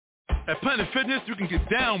At Planet Fitness, you can get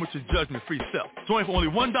down with your judgment-free self. Join for only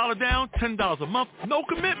 $1 down, $10 a month, no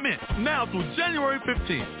commitment. Now through January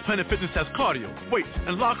 15th, Planet Fitness has cardio, weights,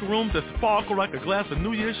 and locker rooms that sparkle like a glass of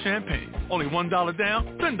New Year's champagne. Only $1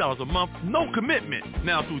 down, $10 a month, no commitment.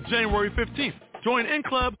 Now through January 15th. Join in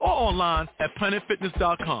club or online at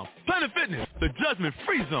planetfitness.com. Planet Fitness, the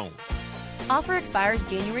judgment-free zone. Offer expires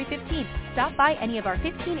January 15th. Stop by any of our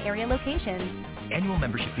 15 area locations. Annual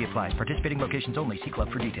membership fee applies. Participating locations only. See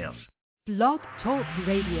club for details. Blog Talk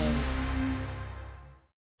Radio.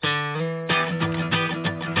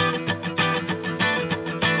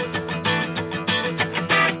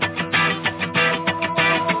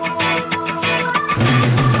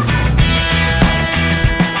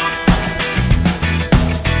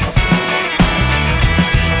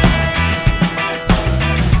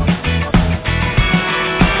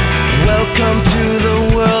 Welcome to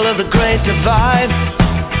the world of the great divide,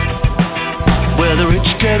 where the rich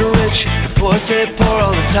get rich, the poor stay poor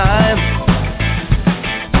all the time.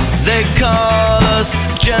 They call us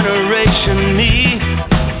Generation Me.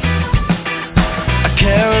 I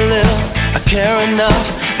care a little, I care enough.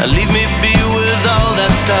 Now leave me be with all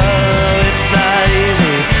that stuff. It's not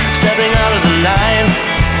easy stepping out of the line,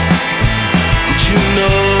 but you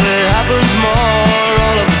know it happens more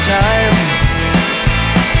all of the time.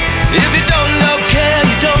 If you don't know care,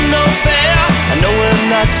 you don't know fair. I know we're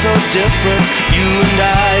not so different. You and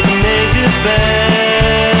I can make it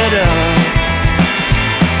better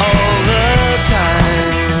all the time.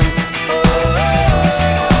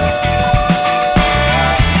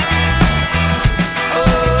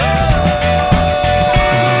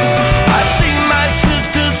 I see my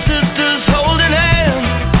sisters holding hands.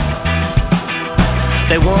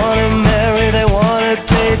 They wanna marry, they wanna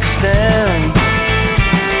take a stand.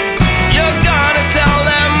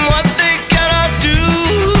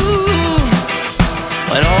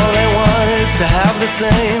 To have the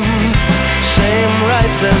same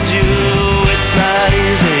rights as you. It's not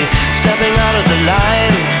easy stepping out of the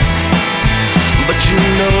line, but you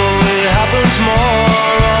know it happens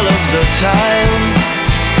more all of the time.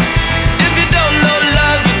 If you don't know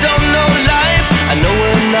love, you don't know life. I know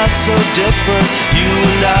we're not so different. You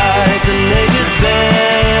and I can make it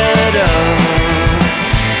better.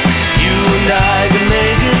 You and I can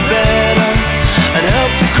make it better and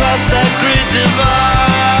help to cross that great divide.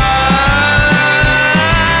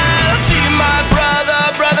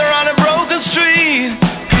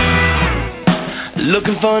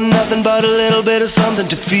 Looking for nothing but a little bit of something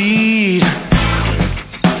to feed.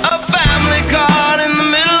 A family caught in the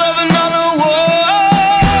middle of another war,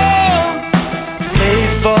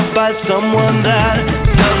 paid for by someone that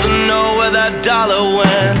doesn't know where that dollar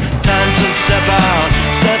went. Time to step out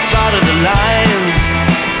of the line.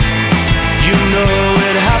 You know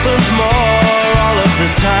it happens more all of the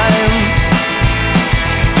time.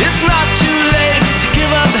 It's not too late to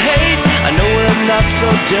give up hate. I know we're not so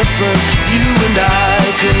different. You and I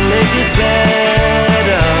can make it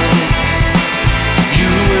better. You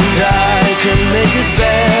and I can make it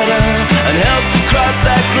better and help to cross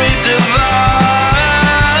that great divide.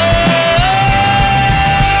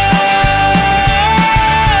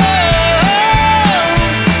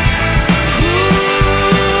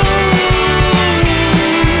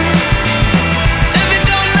 If you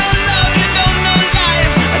don't know love, you don't know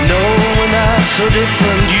life. I know we're not so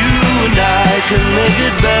different. You and I can make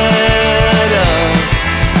it better.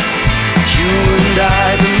 You and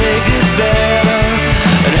I can make it better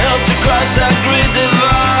and help to cross that great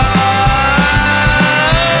divide.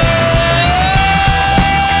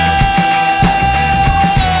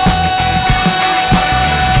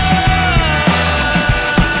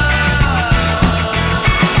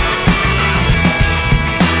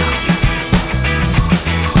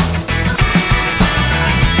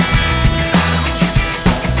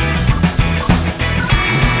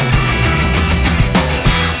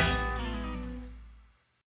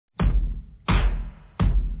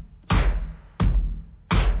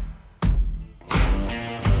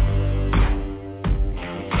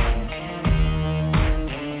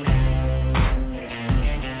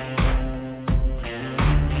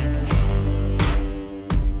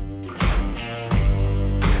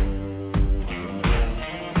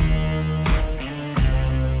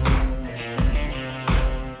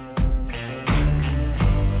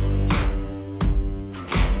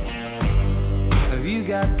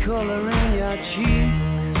 Color in your cheeks.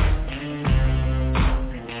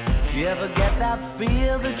 Do you ever get that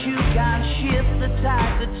feel that you can't shift, the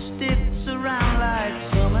tide that sticks around like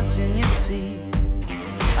summits in your teeth?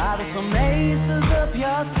 Out of some aces up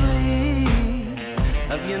your sleeve,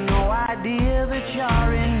 have you no idea that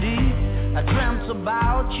you're in deep? I dreamt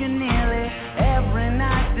about you nearly every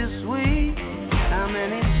night this week. How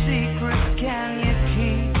many secrets can you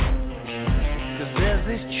keep? 'Cause there's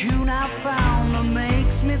this tune I found that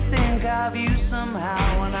makes me think of you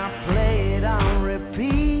somehow, and I play it on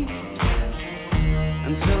repeat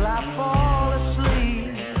until I fall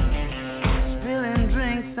asleep, spilling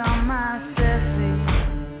drinks on my settee.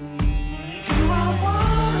 Do I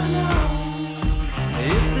wanna know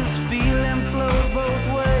if this feeling flows both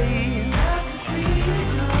ways?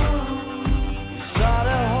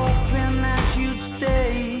 Sorta hoping that you'd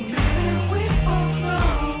stay. We both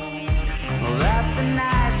know that the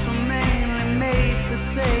nights were mainly made for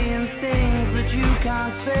saying things that you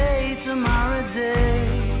can't say tomorrow day.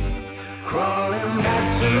 Crawling back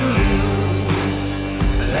to you,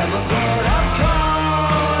 never thought I'd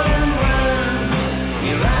call and run.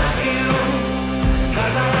 You're like you,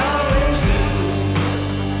 'cause I always do.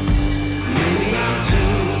 Maybe I'm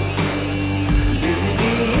too busy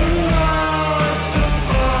being lost to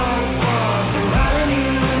fall for somebody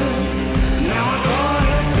new. Now I'm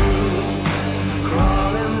going through,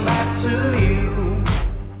 crawling back to you.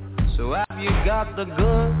 So have you got the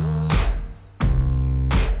goods?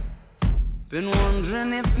 Been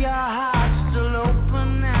wondering if your heart's still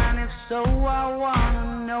open, and if so, I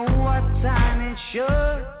wanna know what time it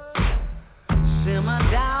should simmer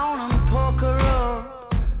down and poker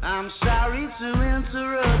up. I'm sorry to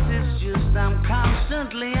interrupt, it's just I'm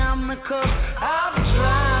constantly on the cusp. I've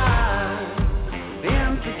tried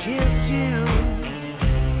been to kiss you,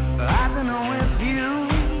 I don't know if you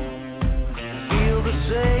feel the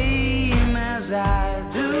same as I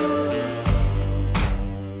do.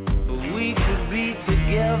 We could be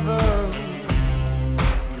together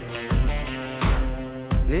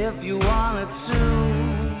if you wanted to.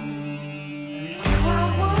 I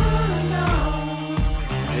wanna know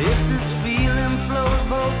if this feeling flows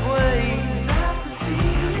both ways.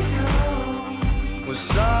 We're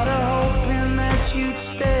sorta hoping that you'd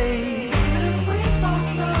stay.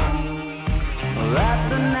 That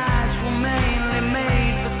the nights were mainly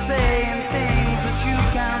made for saying things that you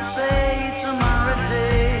can't say tomorrow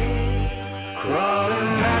day.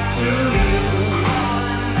 Crawling back to you,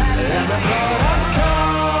 never thought I'd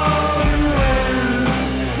call and run.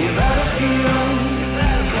 You better feel,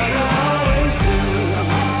 'cause I always do.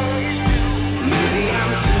 Maybe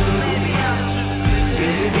I'm too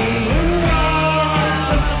busy being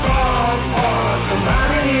lost to fall for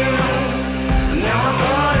somebody new. Now I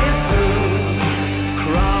thought it through,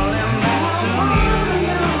 crawling back to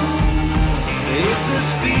you. If this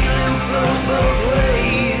feeling flows both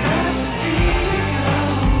ways,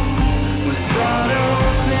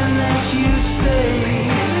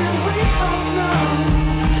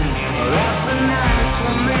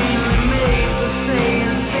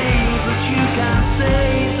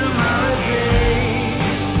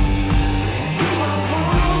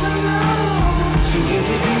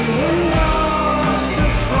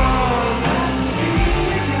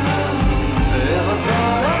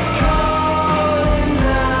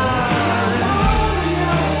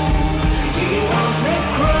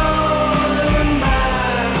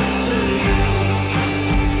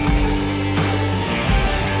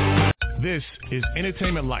 This is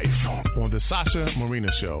Entertainment Life on The Sasha Marina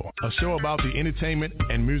Show, a show about the entertainment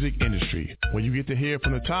and music industry, where you get to hear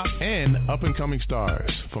from the top and up-and-coming stars,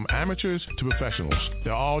 from amateurs to professionals.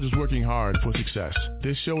 They're all just working hard for success.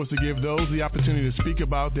 This show is to give those the opportunity to speak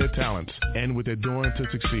about their talents and what they're doing to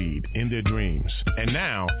succeed in their dreams. And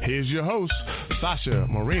now, here's your host, Sasha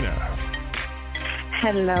Marina.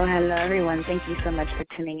 Hello, everyone. Thank you so much for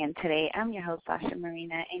tuning in today. I'm your host, Sasha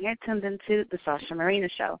Marina, and you're tuned into The Sasha Marina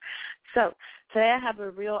Show. So today I have a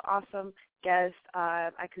real awesome guest.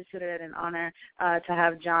 I consider it an honor to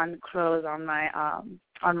have Jann Klose on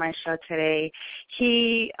my show today.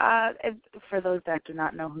 He, for those that do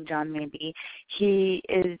not know who Jann may be, he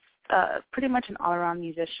is pretty much an all-around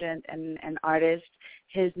musician and an artist.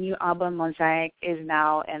 His new album, Mosaic, is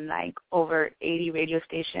now in like over 80 radio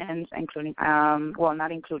stations, including,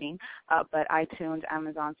 not including, but iTunes,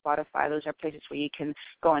 Amazon, Spotify. Those are places where you can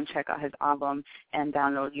go and check out his album and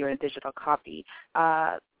download your digital copy.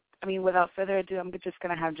 Without further ado, I'm just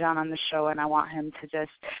going to have Jann on the show, and I want him to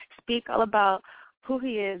just speak all about who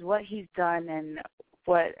he is, what he's done, and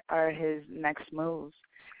what are his next moves.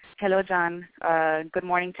 Hello, Jann. Good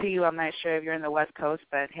morning to you. I'm not sure if you're in the West Coast,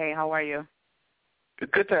 but hey, how are you?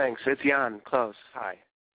 Good, thanks. It's Jann, Klose. Hi.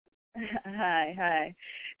 Hi.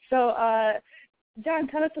 So, Jann,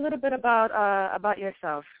 tell us a little bit about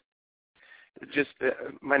yourself. Just,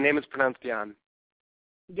 my name is pronounced Jann.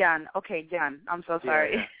 Jann. Okay, Jann. I'm so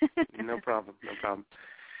sorry. Yeah. No problem.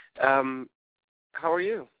 How are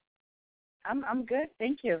you? I'm good.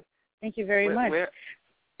 Thank you. Thank you very much.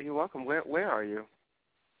 You're welcome. Where are you?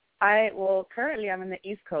 Currently I'm in the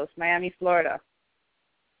East Coast, Miami, Florida.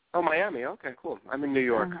 Oh, Miami. Okay, cool. I'm in New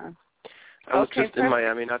York. Uh-huh. I was just in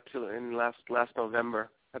Miami last November.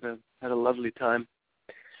 Had a lovely time.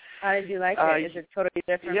 How did you like it? Is it totally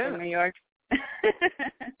different from New York?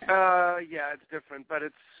 Yeah, it's different, but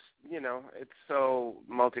it's so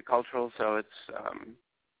multicultural, so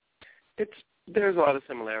there's a lot of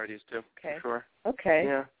similarities too. Okay. For sure. Okay.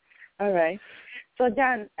 Yeah. All right. So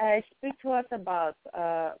Jann, speak to us about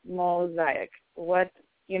Mosaic. What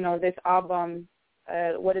this album?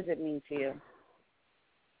 What does it mean to you?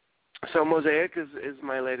 So Mosaic is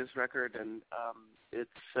my latest record, and it's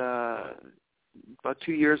about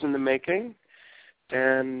 2 years in the making,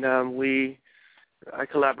 and I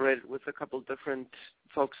collaborated with a couple different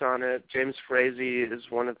folks on it. James Frazee is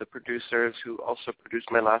one of the producers who also produced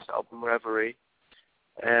my last album, Reverie,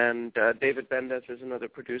 and David Bendeth is another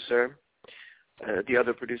producer, the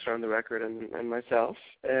other producer on the record, and myself.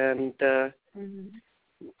 And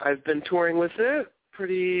I've been touring with it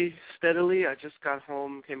pretty steadily. I just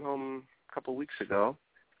came home a couple weeks ago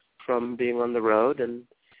from being on the road, and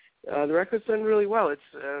the record's done really well.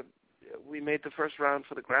 It's we made the first round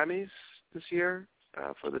for the Grammys this year,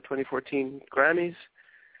 for the 2014 Grammys.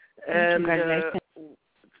 And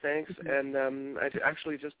thanks. And I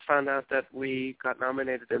actually just found out that we got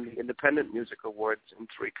nominated in the Independent Music Awards in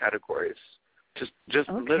 3 categories.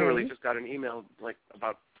 Literally just got an email like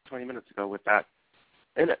about 20 minutes ago with that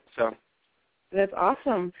in it. So that's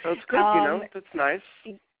awesome. So it's good, That's nice.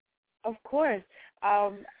 Of course.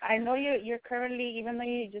 I know you're currently, even though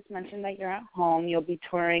you just mentioned that you're at home, you'll be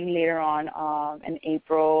touring later on in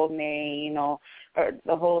April, May, or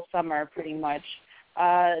the whole summer pretty much.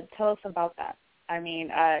 Tell us about that. I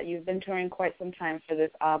mean, you've been touring quite some time for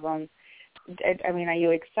this album. I mean, are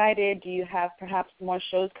you excited? Do you have perhaps more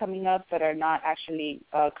shows coming up that are not actually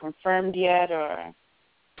confirmed yet, or?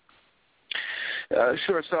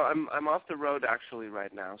 Sure. So I'm off the road actually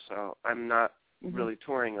right now, so I'm not really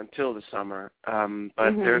touring until the summer.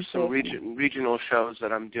 But there's some regional shows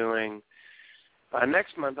that I'm doing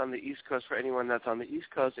next month on the East Coast. For anyone that's on the East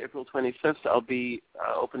Coast, April 25th, I'll be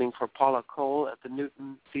opening for Paula Cole at the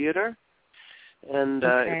Newton Theater. And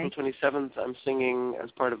April 27th, I'm singing as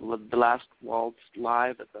part of the Last Waltz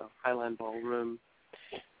live at the Highland Ballroom.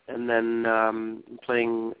 And then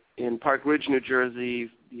playing in Park Ridge, New Jersey,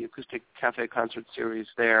 the Acoustic Cafe Concert Series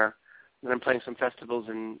there. And I'm playing some festivals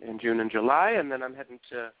in June and July, and then I'm heading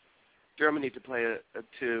to Germany to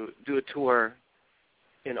to do a tour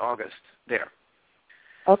in August there.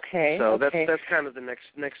 Okay. So that's kind of the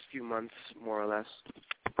next few months, more or less.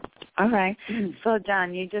 All right. So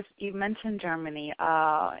Jann, you mentioned Germany,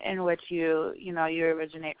 in which you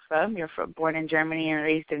originate from. You're born in Germany and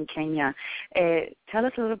raised in Kenya. Tell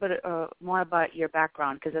us a little bit more about your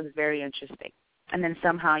background, because it's very interesting. And then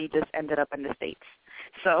somehow you just ended up in the States.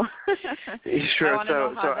 So sure.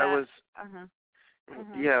 I was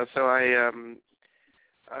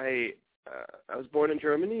I was born in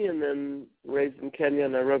Germany and then raised in Kenya,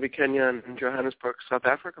 Nairobi, Kenya, and Johannesburg, South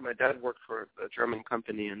Africa. My dad worked for a German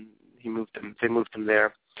company, and they moved him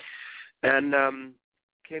there, and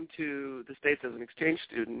came to the States as an exchange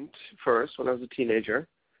student first when I was a teenager,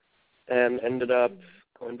 and ended up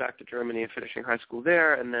going back to Germany and finishing high school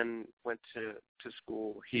there, and then went to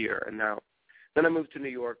school here, and then I moved to New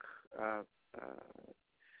York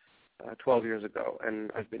 12 years ago,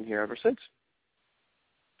 and I've been here ever since.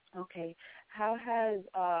 Okay. How has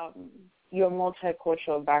your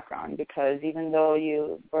multicultural background, because even though you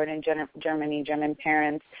were born in Germany, German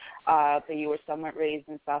parents, but you were somewhat raised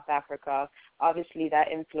in South Africa, obviously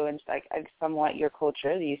that influenced somewhat your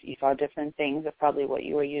culture. You saw different things of probably what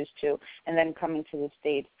you were used to, and then coming to the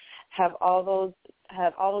States. Have all those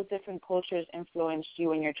different cultures influenced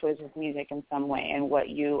you in your choice of music in some way, and what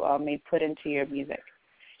you may put into your music?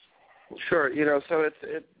 Sure, so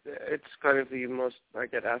it's kind of the most, I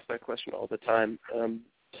get asked that question all the time.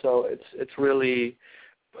 So it's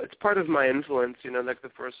part of my influence, like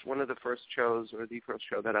one of the first shows, or the first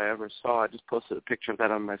show that I ever saw. I just posted a picture of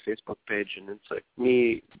that on my Facebook page, and it's like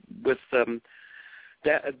me with an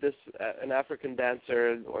African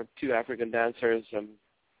dancer or 2 African dancers,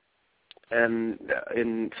 and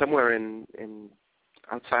somewhere in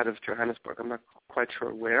outside of Johannesburg. I'm not quite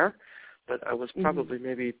sure where. But I was probably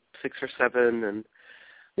maybe 6 or 7, and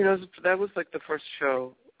that was like the first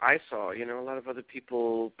show I saw. A lot of other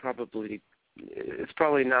people it's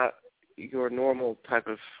probably not your normal type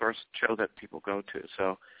of first show that people go to.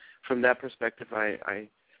 So from that perspective, I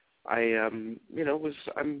I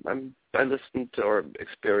listened to or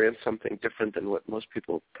experienced something different than what most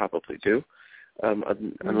people probably do,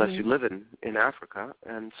 unless you live in Africa.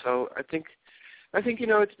 And so I think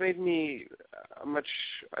it's made me much,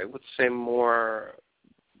 I would say, a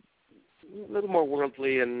little more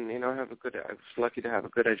worldly, and I was lucky to have a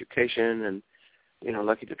good education, and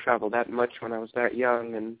lucky to travel that much when I was that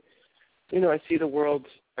young, and I see the world,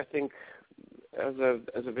 I think, as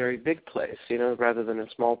a very big place, rather than a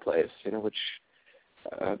small place, which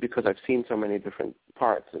because I've seen so many different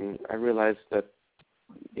parts, and I realize that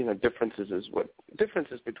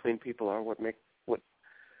differences between people are what makes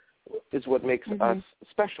us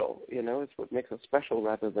special. It's what makes us special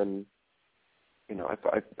rather than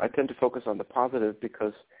I tend to focus on the positive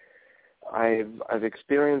because I've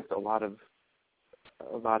experienced a lot of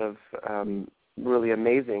really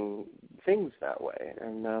amazing things that way,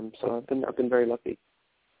 and so I've been very lucky.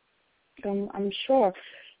 I'm sure.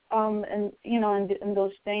 And in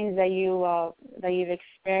those things that you've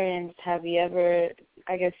experienced, have you ever,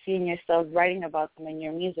 I guess, seen yourself writing about them in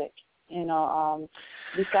your music?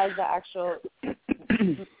 Besides the actual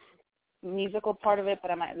musical part of it,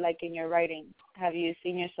 but like in your writing, have you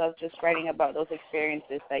seen yourself just writing about those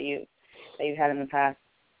experiences that you've had in the past?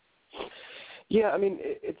 Yeah, I mean,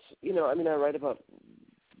 I write about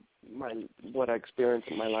what I experience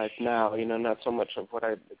in my life now. Not so much of what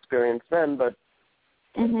I experienced then, but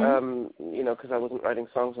because I wasn't writing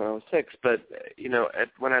songs when I was 6. But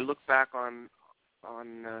when I look back on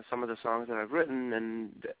some of the songs that I've written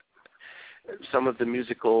and some of the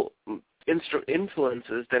musical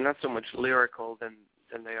influences, they're not so much lyrical than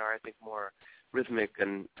they are, I think, more rhythmic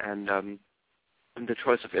and the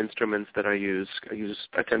choice of instruments that I use.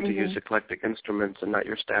 I tend to use eclectic instruments and not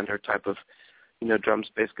your standard type of, drums,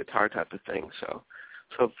 bass, guitar type of thing. So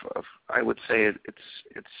I would say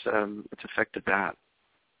it's affected that.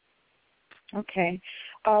 Okay.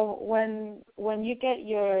 When you get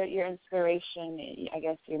your inspiration, I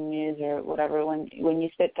guess your muse or whatever, when you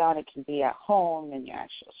sit down, it can be at home in your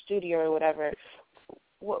actual studio or whatever.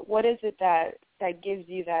 What is it that gives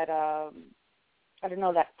you that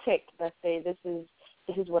that tick that say this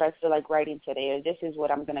is what I feel like writing today, or this is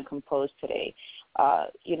what I'm going to compose today?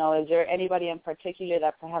 Is there anybody in particular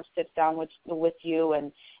that perhaps sits down with you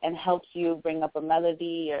and helps you bring up a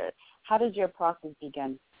melody, or how does your process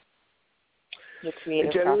begin? Your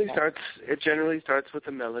creative process? It generally starts with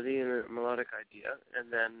a melody and a melodic idea,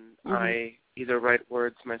 and then I either write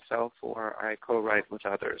words myself or I co-write with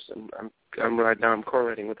others. And I'm right now I'm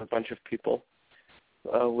co-writing with a bunch of people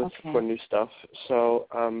for new stuff. So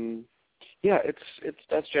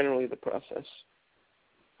that's generally the process.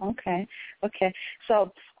 Okay.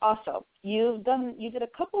 So also you did a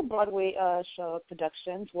couple Broadway show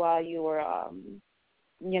productions while you were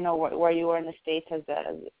where you were in the States as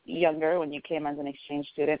younger when you came as an exchange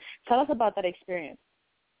student. Tell us about that experience.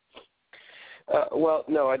 Well,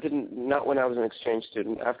 no, I didn't. Not when I was an exchange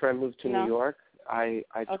student. After I moved to New York, I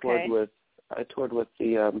toured with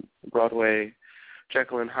the Broadway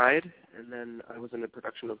Jekyll and Hyde, and then I was in a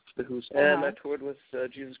production of The Who's, and I toured with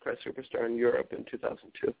Jesus Christ Superstar in Europe in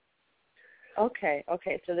 2002. Okay.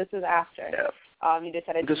 So this was after. Yeah. You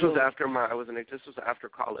decided. This was after This was after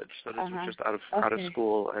college, so this was just out of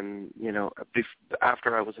school, and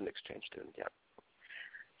after I was an exchange student. Yeah.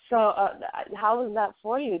 So how was that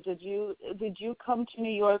for you? Did you come to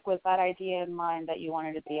New York with that idea in mind that you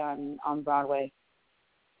wanted to be on Broadway?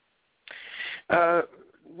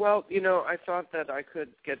 Well, I thought that I could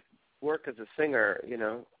get work as a singer,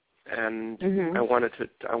 and I wanted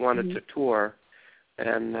to tour,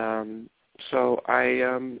 and so I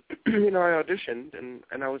I auditioned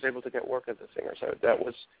and I was able to get work as a singer. So that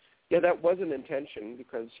was an intention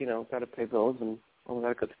because got to pay bills and all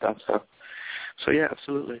that good stuff. So yeah,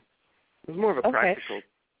 absolutely. It was more of a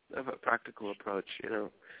practical approach,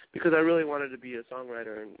 because I really wanted to be a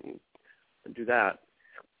songwriter and do that,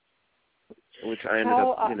 which I ended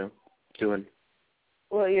up, doing.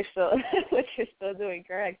 Well, you're still doing,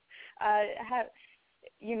 correct.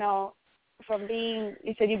 From being,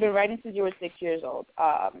 you said you've been writing since you were 6 years old.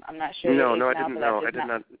 I'm not sure. No, I didn't. No, I did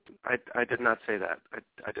not. I did not say that.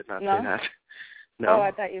 I did not say that. No. Oh, I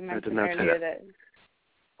thought you mentioned earlier that.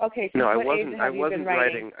 Okay. So no, I wasn't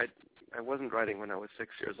writing. I wasn't writing when I was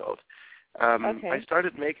 6 years old. I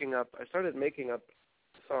started making up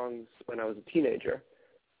songs when I was a teenager.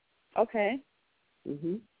 Okay.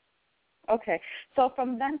 Okay. So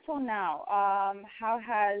from then till now, how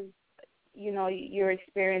has your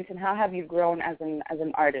experience, and how have you grown as an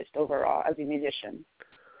artist overall, as a musician?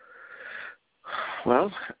 Well,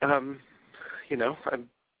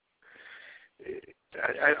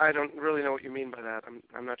 I don't really know what you mean by that.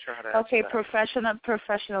 I'm not sure how to answer that.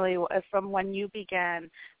 Professionally, from when you began,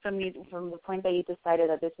 from the point that you decided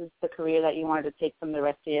that this is the career that you wanted to take from the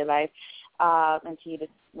rest of your life,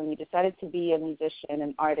 when you decided to be a musician,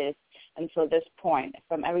 an artist, until this point,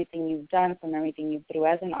 from everything you've done, from everything you've through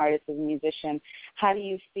as an artist, as a musician, how do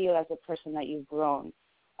you feel as a person that you've grown?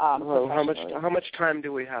 Well, how much time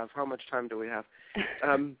do we have?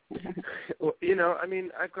 You know, I mean,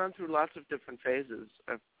 I've gone through lots of different phases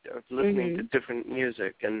of listening to different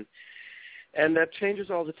music, and that changes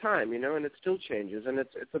all the time, you know, and it still changes, and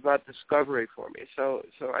it's about discovery for me. So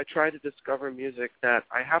I try to discover music that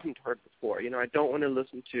I haven't heard before. You know, I don't want to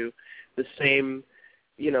listen to the same,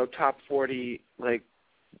 you know, top 40, like,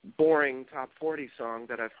 boring top 40 song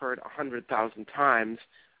that I've heard 100,000 times.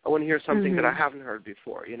 I want to hear something that I haven't heard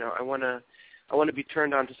before. You know, I want to be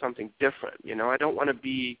turned on to something different. You know, I don't want to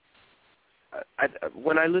be.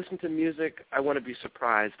 When I listen to music, I want to be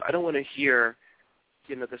surprised. I don't want to hear,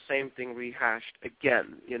 you know, the same thing rehashed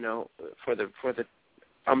again. You know, for the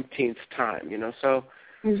umpteenth time. You know, so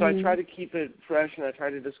I try to keep it fresh, and I try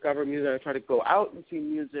to discover music. I try to go out and see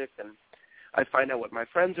music, and I find out what my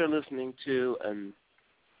friends are listening to, and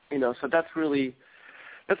you know, so that's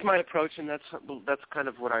my approach, and that's kind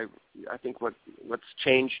of what I think what's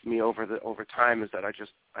changed me over time is that I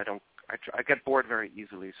get bored very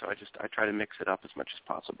easily, so I try to mix it up as much as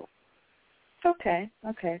possible. Okay.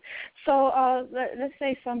 So let's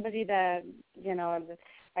say somebody that, you know,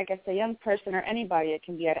 I guess a young person or anybody, it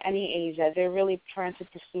can be at any age, that they're really trying to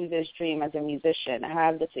pursue this dream as a musician,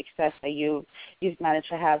 have the success that you've managed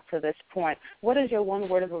to have to this point. What is your one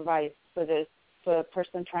word of advice for a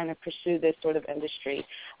person trying to pursue this sort of industry,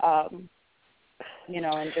 you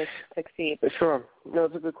know, and just succeed? Sure. No,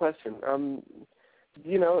 it's a good question.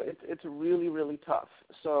 You know, it's really, really tough.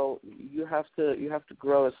 So you have to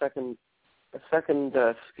grow a second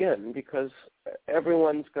skin, because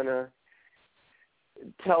everyone's gonna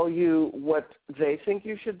tell you what they think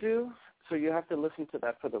you should do. So you have to listen to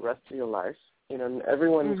that for the rest of your life. You know, and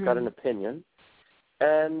everyone's got an opinion,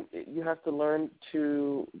 and you have to learn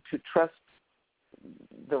to trust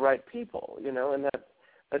the right people, you know, and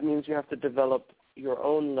that means you have to develop your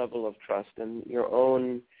own level of trust and your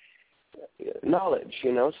own knowledge,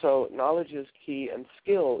 you know. So knowledge is key and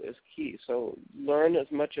skill is key. So learn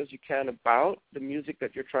as much as you can about the music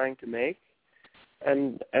that you're trying to make,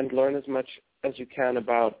 and learn as much as you can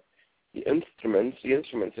about the instruments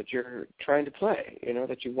that you're trying to play, you know,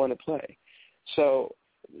 that you want to play. So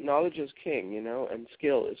knowledge is king, you know, and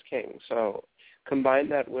skill is king. So combine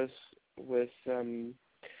that with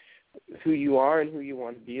who you are and who you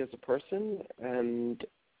want to be as a person, and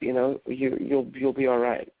you know, you'll be all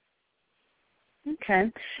right.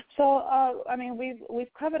 Okay, so I mean,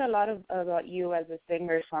 we've covered a lot about you as a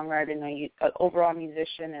singer, songwriter, overall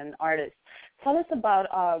musician and artist. Tell us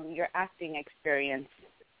about your acting experience.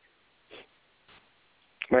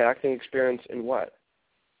 My acting experience in what?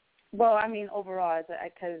 Well, I mean, overall,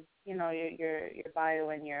 because you know your bio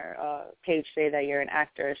and your page say that you're an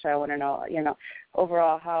actor, so I want to know, you know,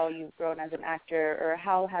 overall how you've grown as an actor, or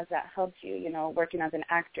how has that helped you, you know, working as an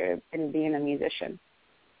actor and being a musician.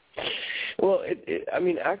 Well, I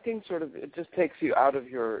mean, acting sort of, it just takes you out of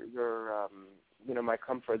your you know, my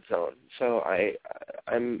comfort zone. So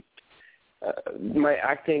I'm my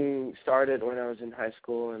acting started when I was in high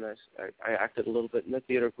school, and I acted a little bit in the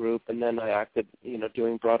theater group, and then I acted, you know,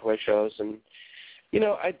 doing Broadway shows, and you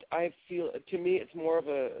know, I feel, to me, it's more of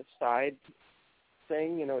a side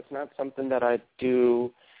thing. You know, it's not something that I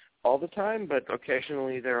do all the time, but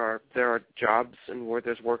occasionally there are jobs and where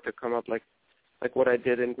there's work that come up, like what I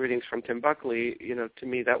did in Greetings from Tim Buckley. You know, to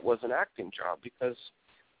me that was an acting job, because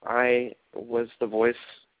I was the voice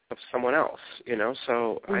of someone else, you know,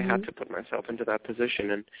 so I had to put myself into that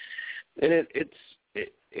position, and it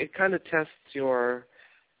kind of tests your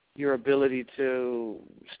ability to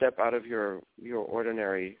step out of your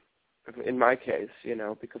ordinary. In my case, you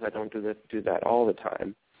know, because I don't do that all the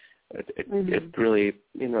time. It really,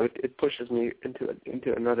 you know, it pushes me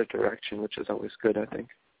into another direction, which is always good, I think.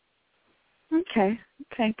 Okay,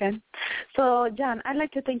 good. So, Jann, I'd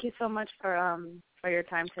like to thank you so much for your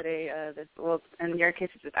time today. In your case,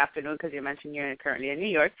 it's this afternoon, because you mentioned you're currently in New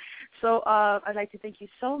York. So I'd like to thank you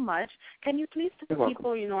so much. Can you please tell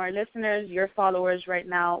people, you know, our listeners, your followers right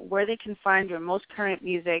now, where they can find your most current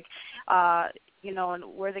music, you know, and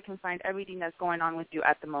where they can find everything that's going on with you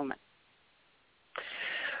at the moment?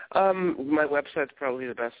 My website's probably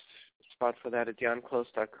the best spot for that at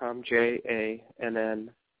JannKlose.com,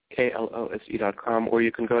 JannKlose.com, or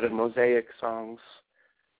you can go to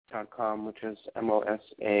MosaicSongs.com, which is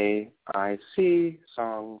MOSAIC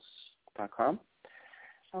songs, jann@klose.com.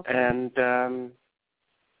 Okay. And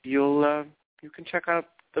you can check out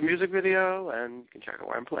the music video, and you can check out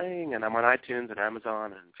where I'm playing, and I'm on iTunes and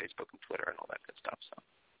Amazon and Facebook and Twitter and all that good stuff. So.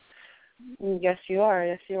 Yes, you are.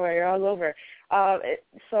 Yes, you are. You're all over.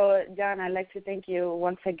 So, Jann, I'd like to thank you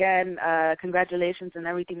once again. Congratulations on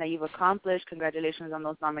everything that you've accomplished. Congratulations on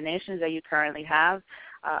those nominations that you currently have.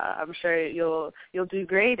 I'm sure you'll do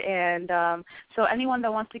great. And so anyone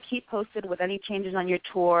that wants to keep posted with any changes on your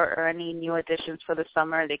tour or any new additions for the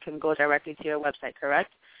summer, they can go directly to your website,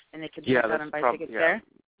 correct? And they can check out and buy tickets there?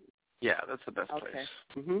 Yeah, that's the best place.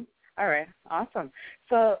 Mm-hmm. All right, awesome.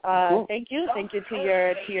 So cool. Thank you to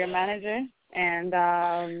your manager, and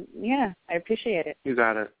I appreciate it. You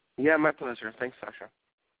got it. Yeah, my pleasure. Thanks, Sasha.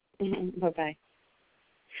 Bye-bye.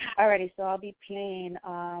 Alrighty, so I'll be playing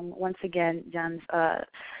once again Jann's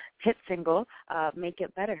hit single, "Make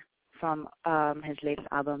It Better," from his latest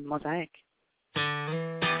album, Mosaic.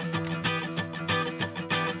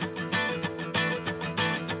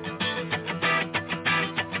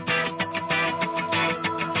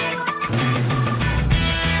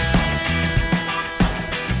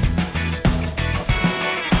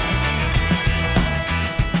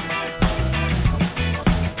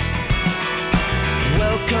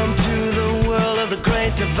 Welcome to the world of the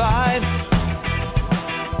great divide,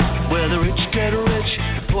 where the rich get rich,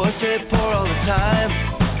 the poor stay poor all the time.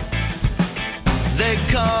 They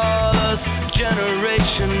call us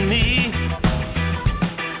Generation Me.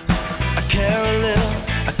 I care a little,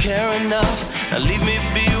 I care enough. Now leave me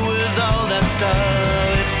be with all that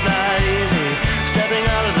stuff. It's not easy stepping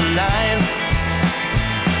out of the line,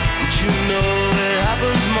 but you know it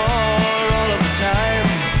happens more all of the time.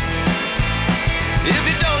 If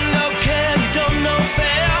you don't know care, you don't know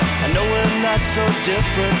fair. I know we're not so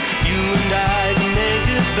different. You and I can make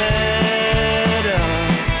it better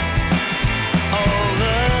all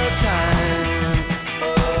the time.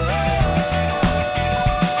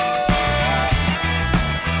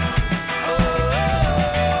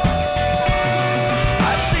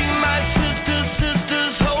 I see my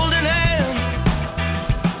sisters holding hands.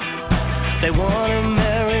 They wanna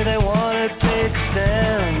marry, they wanna take a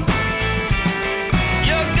stand.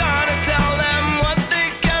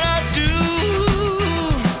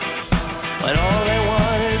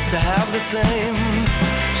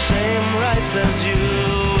 Same rights as you.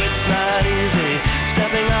 It's not easy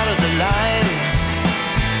stepping out of the line,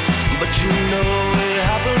 but you know it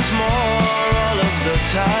happens more all of the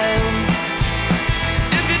time.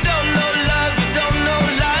 If you don't know love, you don't know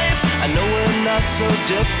life. I know we're not so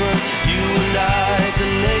different. You and I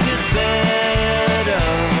can make it better.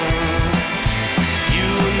 You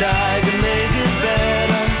and I can make it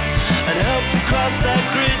better and help you cross that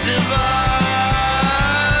great divide.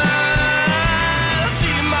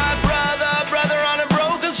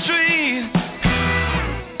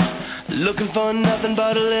 Looking for nothing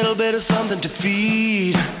but a little bit of something to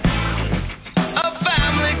feed. A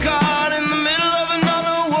family caught in the middle of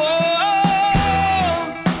another war,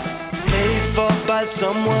 paid for by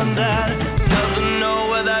someone that doesn't know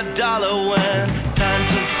where that dollar went. Time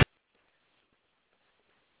to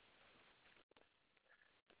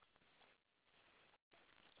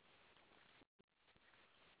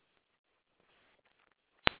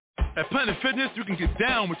At Planet Fitness, you can get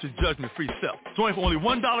down with your judgment-free self. Join for only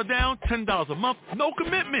 $1 down, $10 a month, no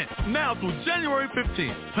commitment. Now through January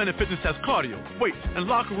 15th, Planet Fitness has cardio, weights, and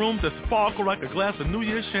locker rooms that sparkle like a glass of New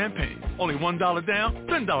Year's champagne. Only $1 down,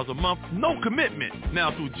 $10 a month, no commitment.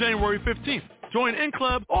 Now through January 15th. Join in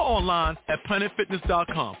club or online at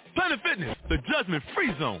planetfitness.com. Planet Fitness, the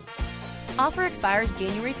judgment-free zone. Offer expires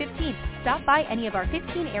January 15th. Stop by any of our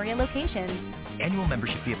 15 area locations. Annual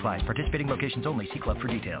membership fee applies. Participating locations only. See club for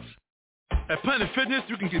details. At Planet Fitness,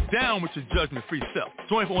 you can get down with your judgment-free self.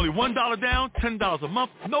 Join for only $1 down, $10 a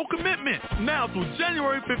month, no commitment. Now through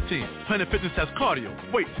January 15th, Planet Fitness has cardio,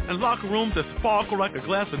 weights, and locker rooms that sparkle like a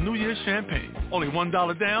glass of New Year's champagne. Only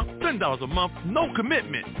 $1 down, $10 a month, no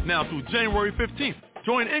commitment. Now through January 15th.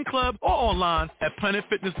 Join in club or online at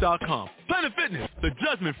planetfitness.com. Planet Fitness, the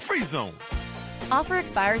judgment-free zone. Offer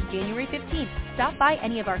expires January 15th. Stop by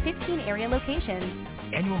any of our 15 area locations.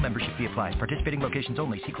 Annual membership fee applies. Participating locations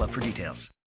only. See club for details.